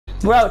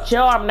Bro,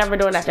 chill. I'm never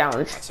doing that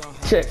challenge.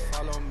 Shit.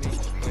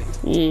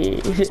 Yeah.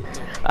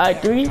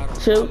 Alright, 3,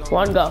 2,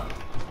 1, go.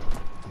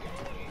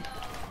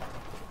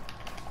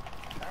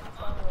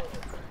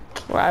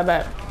 Right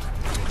back.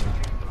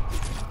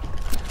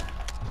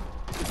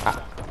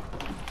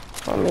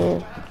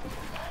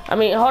 I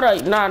mean, hold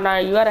on. Nah,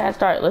 you gotta have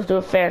start. Let's do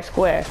it fair and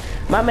square.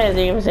 My man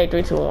didn't even say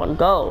 3, 2, 1,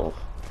 go.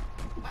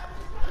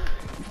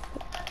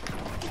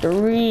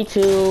 3,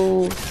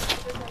 2.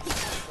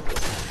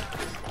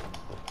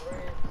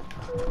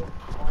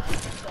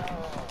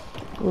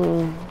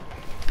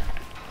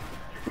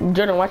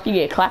 Jordan, watch you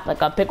get clapped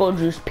like a pickle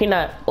juice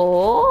peanut.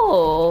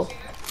 Oh.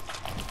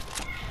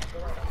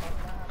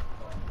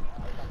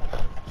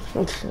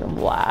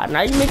 Wow,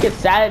 now you make it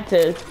sad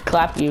to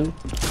clap you.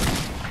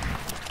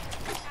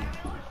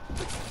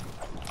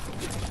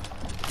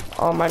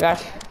 Oh my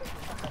gosh.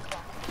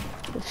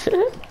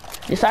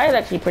 Your side is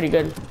actually pretty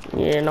good.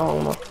 Yeah, no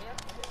homo. In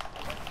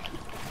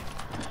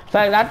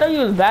fact, I thought he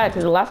was bad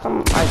because the last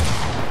time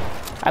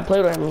I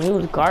played with him, he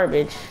was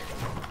garbage.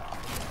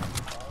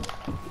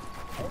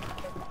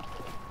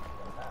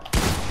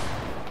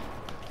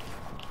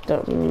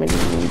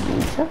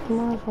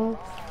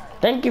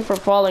 Thank you for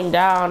falling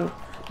down.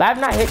 But I've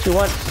not hit you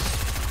once.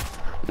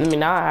 I mean,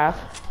 now I have.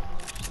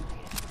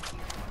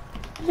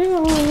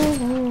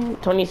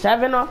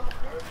 27 off.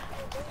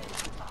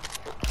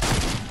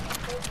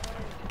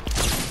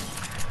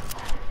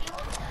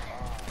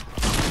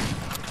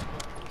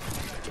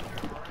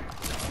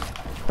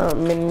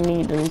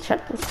 Mini didn't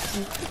check this.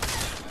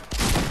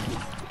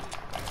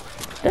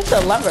 There's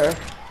a lever.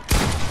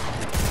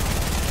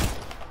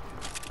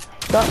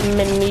 Something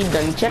need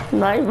to check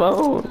my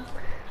phone.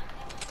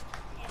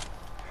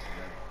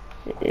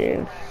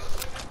 Yeah.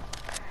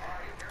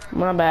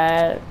 My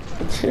bad.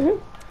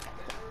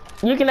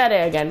 You can add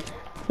it again.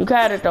 You can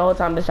add it the whole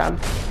time this time.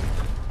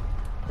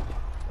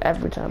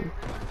 Every time.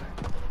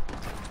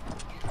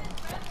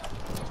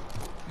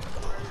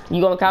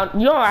 You gonna count?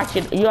 You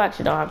actually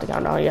don't have to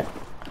count down yet.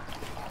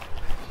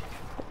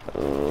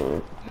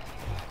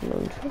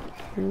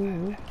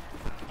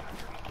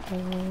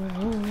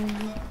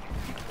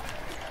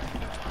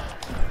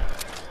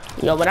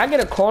 Yo, when I get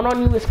a cone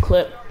on you, it's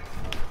clip.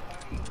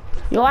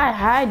 Yo, I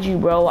had you,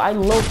 bro. I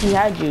low-key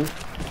had you.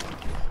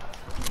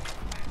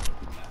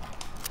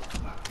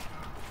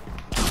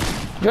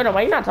 Jordan,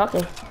 why you not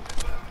talking?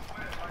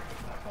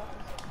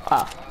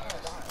 Ah.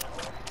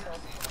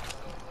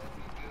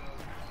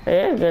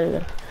 Yeah, it's good,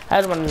 it's good. I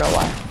just want to know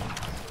why.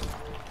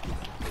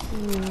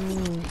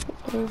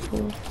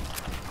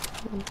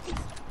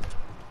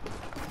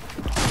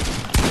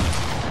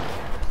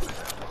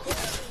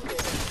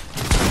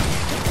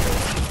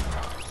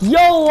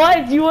 Yo,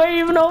 what? You weren't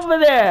even over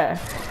there.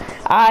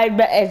 I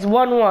bet it's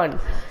 1-1.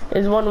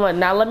 It's 1-1.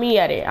 Now let me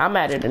at it. I'm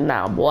at it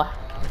now, boy.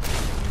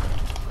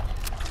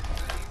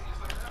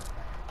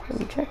 Let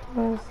me check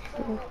my.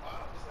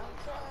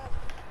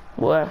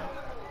 What?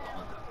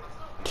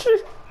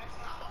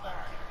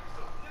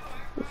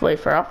 Wait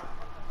for up.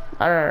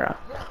 I don't know.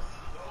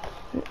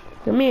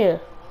 Come here.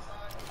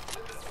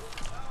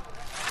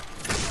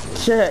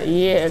 Shit,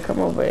 yeah, come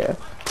over here.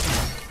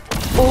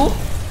 Ooh.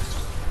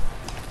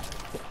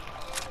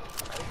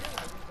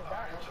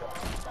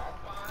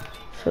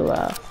 So,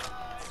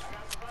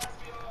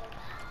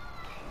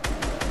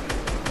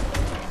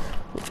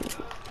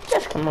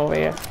 just come over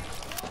here.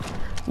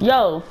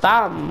 Yo,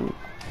 fam.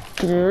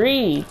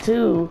 3,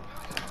 2,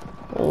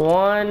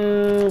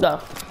 1, go.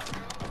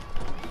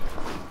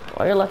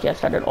 Oh, you're lucky I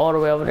started all the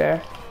way over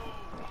there.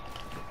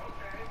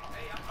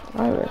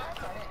 Alright.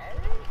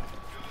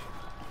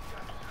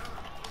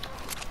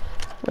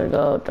 There we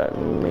go.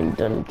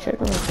 Done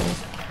checking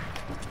everything.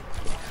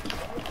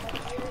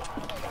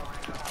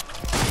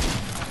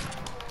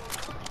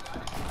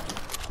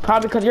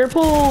 Probably because you're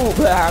poop.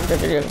 I'm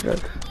joking.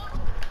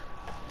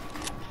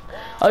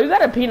 Oh, you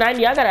got a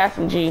P90? I got an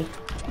SMG.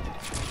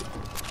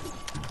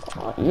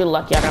 Oh, you're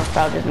lucky I don't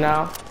foul just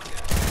now.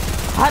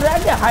 How did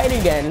I get hide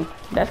again?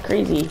 That's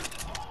crazy.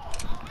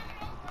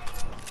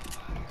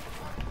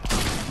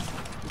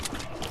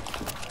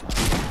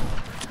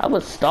 I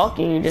was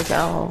stalking you just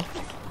now.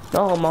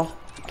 No homo.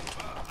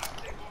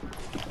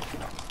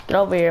 Get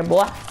over here,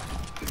 boy.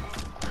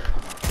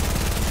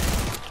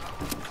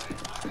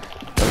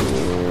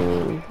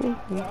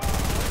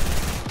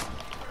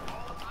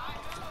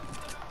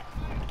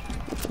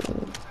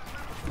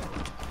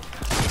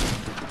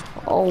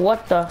 Oh,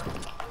 what the?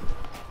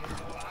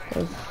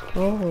 Let's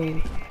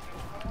go.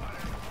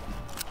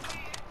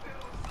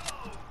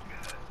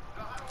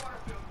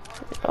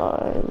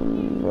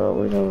 Bro,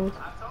 we don't.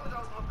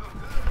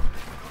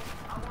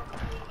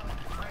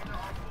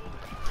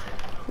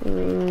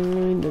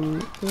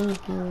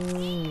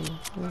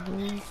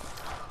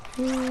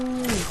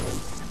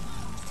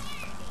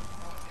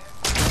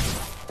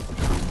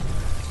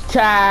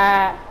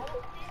 Chat.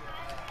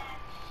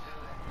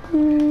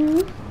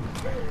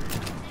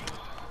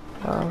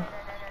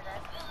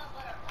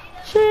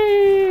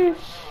 Sheesh.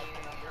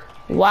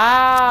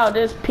 Wow,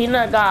 this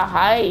peanut got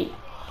height.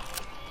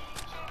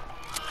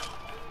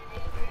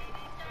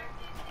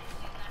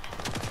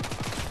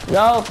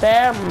 Yo,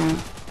 fam.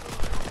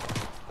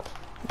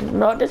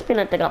 No, this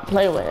peanut thing I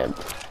play with him.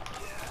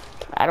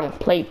 I don't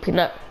play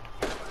peanut.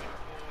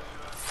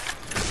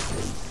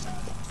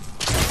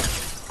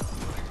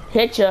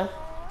 Hit ya.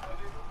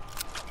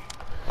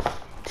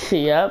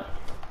 Yep.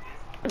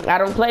 I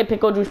don't play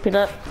pickle juice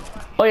peanut.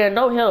 Oh yeah,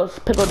 no hills.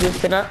 Pickle juice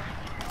peanut.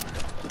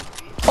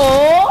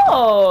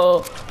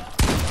 Oh!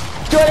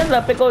 Jordan's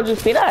a pickle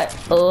juice peanut.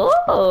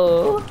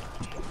 Oh!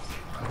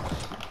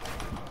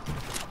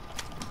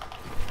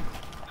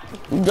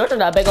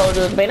 Jordan's a pickle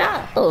juice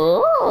peanut.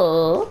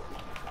 Oh!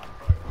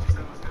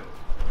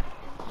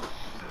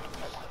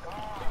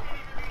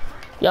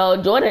 Yo,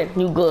 Jordan,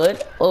 you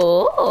good?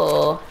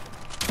 Oh!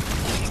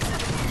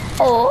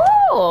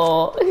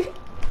 Oh!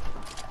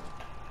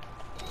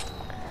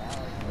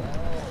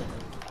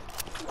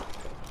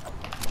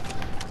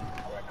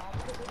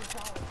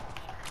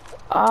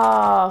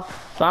 Ah,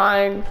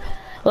 fine.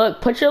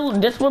 Look, put your,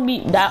 this will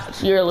be,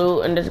 that's your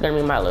loot, and this is gonna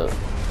be my loot.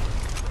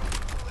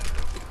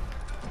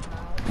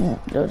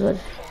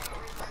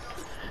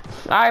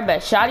 Alright,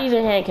 bet. Shotties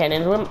and hand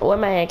cannons. Where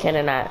my hand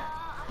cannon at?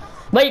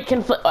 Wait,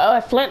 can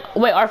Flint,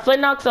 wait, are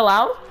flint knocks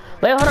allowed?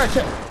 Wait, hold on,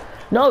 chill.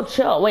 No,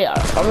 chill. Wait,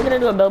 are we gonna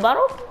do a build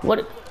battle? What?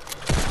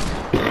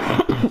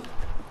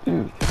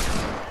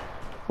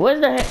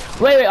 Where's the hand?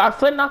 Wait, are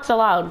flint knocks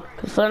allowed?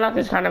 Because flint knock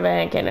is kind of a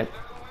hand cannon.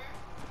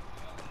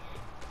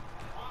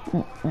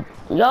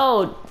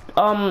 Yo,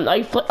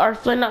 are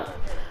flint knocks?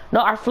 No,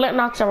 are flint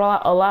knocks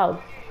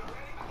allowed?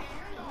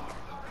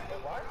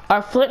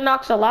 Are flint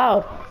knocks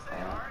allowed?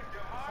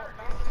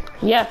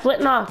 Yeah,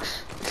 flint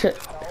knocks.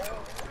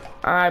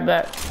 I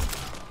bet.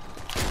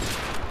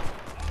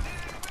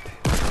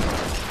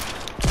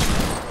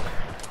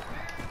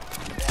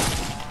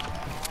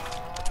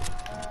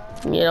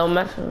 You don't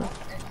mess with me.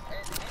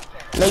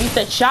 No, you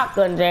said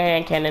shotguns and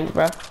hand cannons,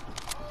 bro.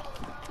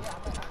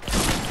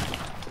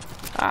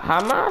 How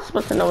am I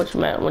supposed to know what you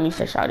meant when you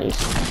said shotties?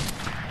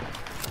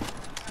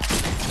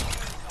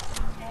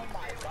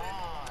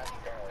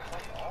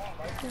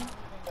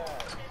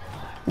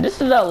 This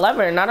is a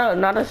lever,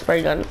 not a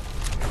spray gun.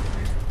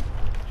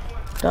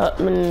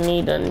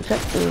 Need to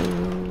check.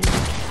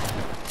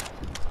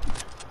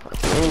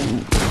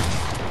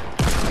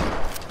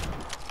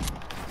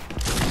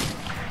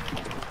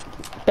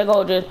 Big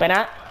old juice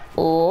banana.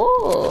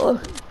 Oh.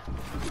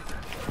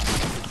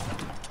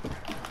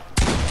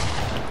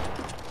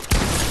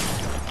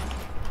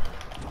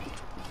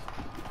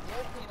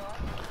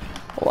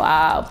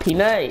 Wow,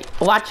 Peanut.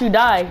 Watch you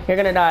die. You're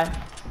gonna die.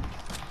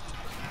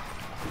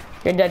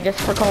 You're dead just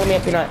for calling me a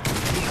Peanut.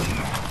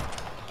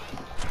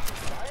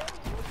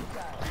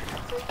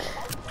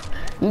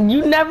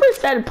 You never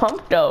said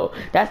pump though.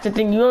 That's the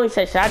thing. You only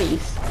said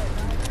shotties.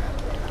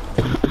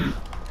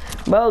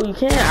 Bro, you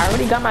can't. I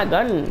already got my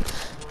guns.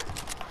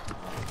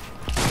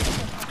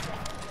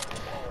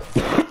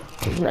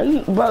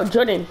 No, bro,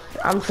 Jordan.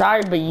 I'm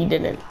sorry, but you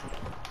didn't.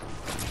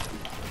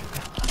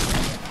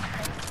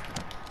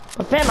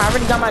 But fam, I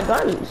already got my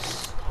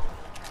guns.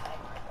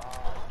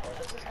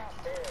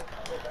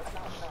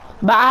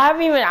 But I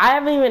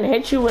haven't even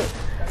hit you with.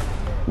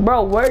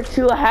 Bro, word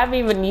 2. I haven't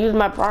even used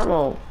my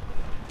promo.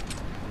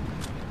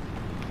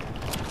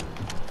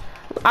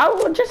 I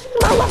will just use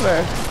my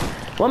lever.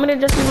 Want me to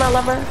just use my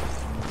lever?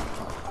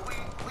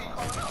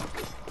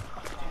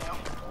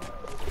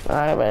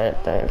 Alright, man,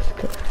 thanks.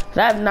 Cause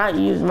I have not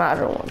used my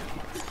other one.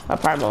 My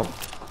promo.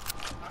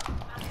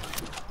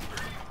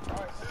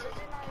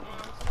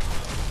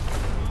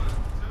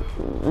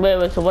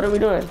 Wait, so what are we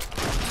doing?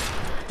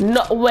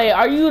 No, wait,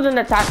 are you using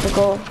the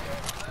tactical?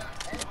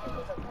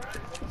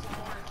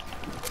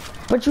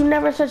 But you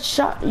never said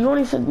shot. You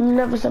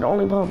never said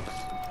only pumps.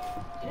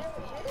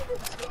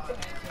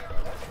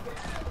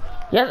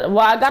 Yes, well,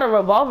 I got a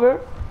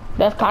revolver.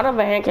 That's kind of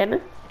a hand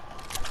cannon.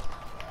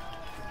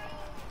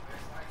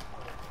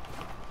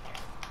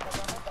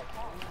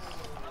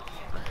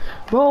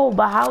 Bro,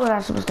 but how was I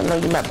supposed to know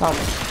you meant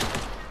pumps?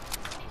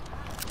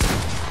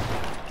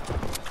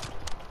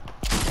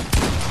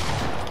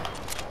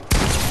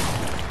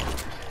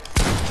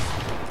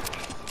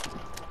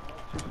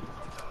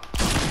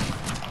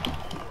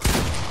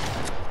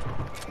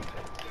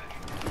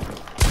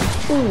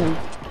 Ooh.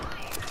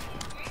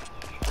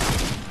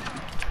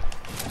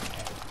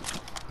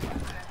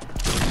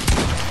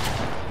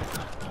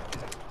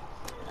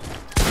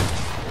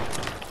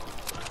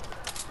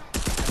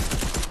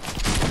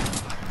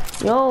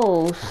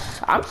 Yo,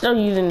 I'm still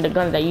using the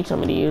guns that you told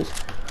me to use.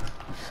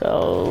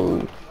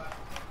 So,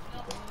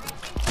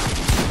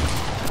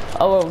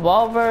 a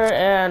revolver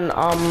and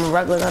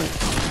regular gun.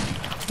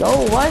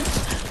 Yo, what?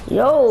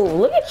 Yo,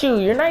 look at you.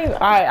 You're not even.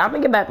 Alright, I'm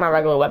gonna get back my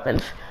regular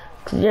weapons.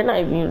 Cause you're not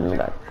even using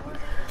that.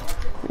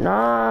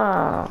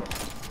 Nah.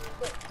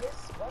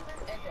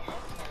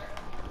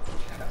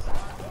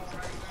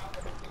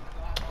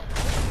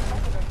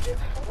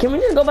 Can we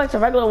just go back to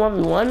regular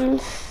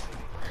 1v1s?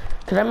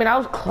 Cause I mean, I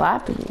was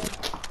clapping.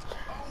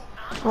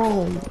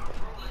 Oh.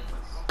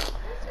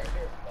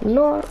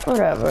 No,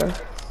 whatever.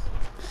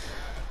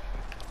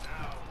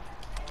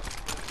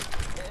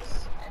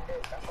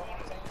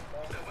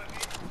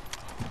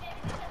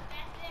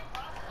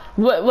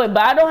 Wait, but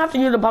I don't have to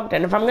use a pump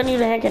then. If I'm gonna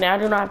use a hand cannon, I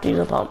do not have to use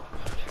a pump.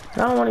 I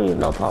don't want to use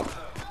no pump.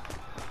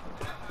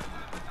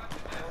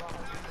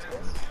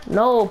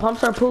 No,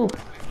 pumps are poop.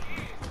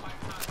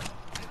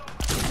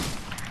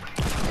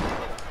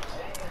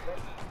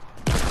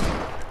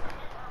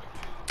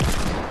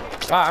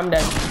 Ah, I'm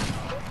dead.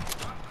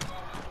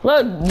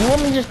 Look, you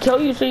want me to just kill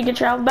you so you get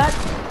your health back?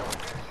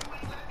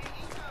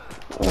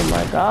 Oh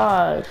my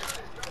gosh.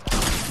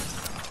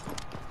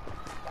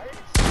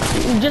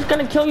 I'm just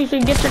gonna kill you so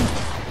you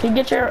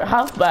get your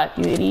health back,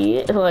 you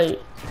idiot. Like,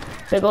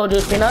 big old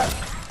juice peanut.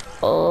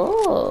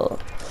 Oh.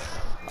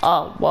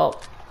 Oh,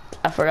 well,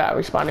 I forgot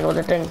respawning with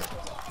a thing.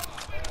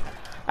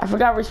 I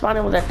forgot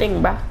respawning with that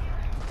thing, bruh.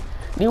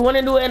 Do you want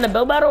to do it in a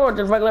build battle or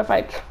just regular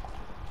fights?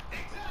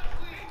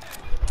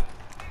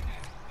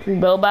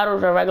 Build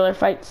battles or regular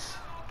fights?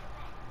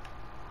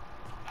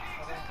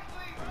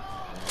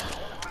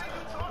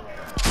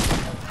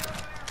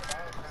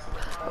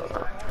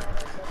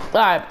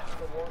 Alright.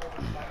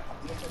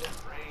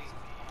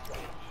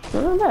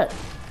 Look at that.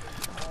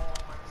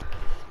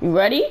 You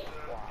ready?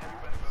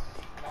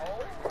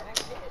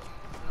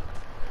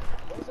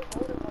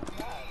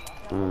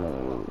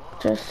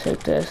 Just take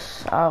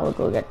this. I'll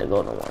go get the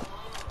golden one.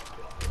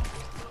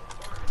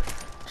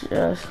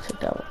 Just take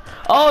that one.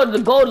 Oh, the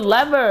gold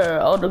lever.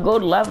 Oh, the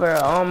gold lever.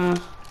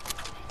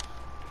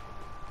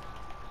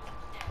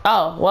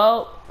 Oh,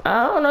 well,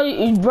 I don't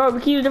know. Bro,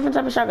 we can use different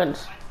type of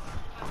shotguns.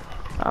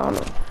 I don't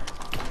know.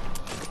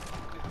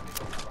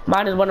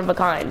 Mine is one of a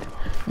kind.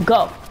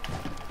 Go.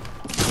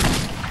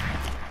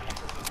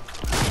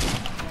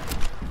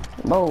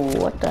 Whoa,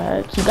 what the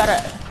heck? You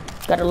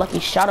got a lucky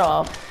shot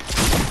off.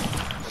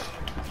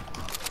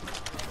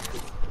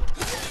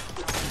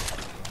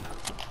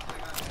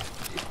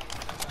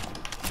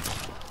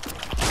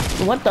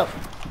 What the?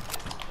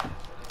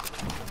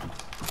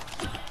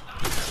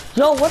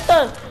 Yo, what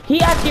the? He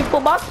actually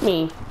full boxed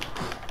me.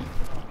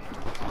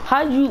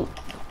 How'd you?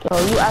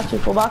 Yo, you actually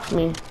full boxed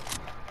me.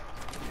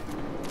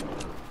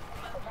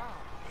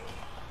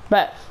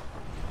 Bet.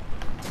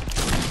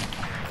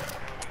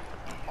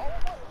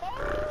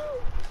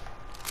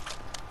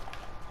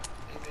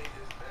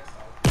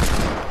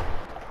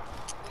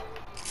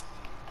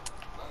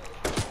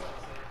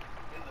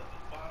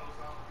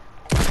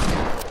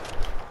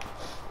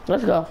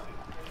 Let's go.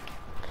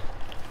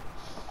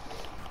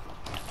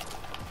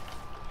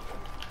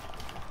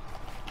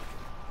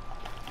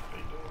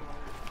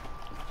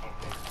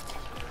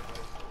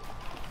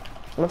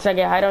 Once I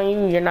get height on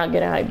you, you're not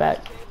getting height back.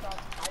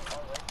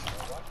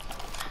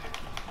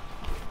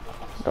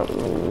 Don't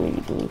really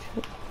need to do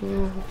shit.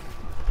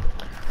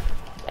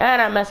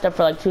 And I messed up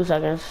for like 2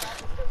 seconds.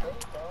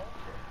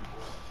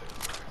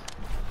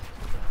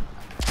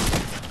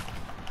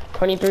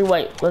 $23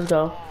 white, let's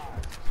go.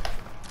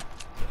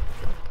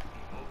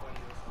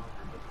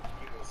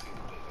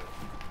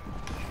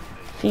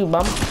 See you,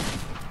 bum.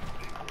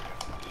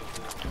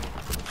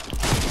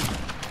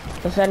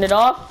 Let's send it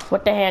off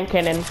with the hand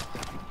cannon.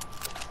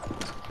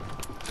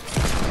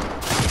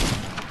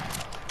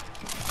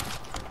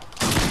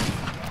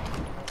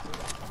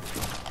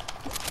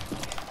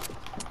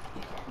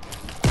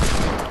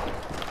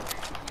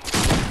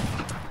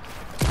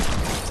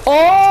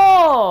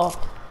 Oh!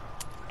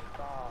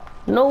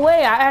 No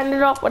way, I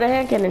ended off with a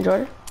hand cannon,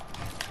 Jordan.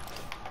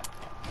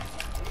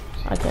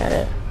 I got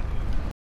it.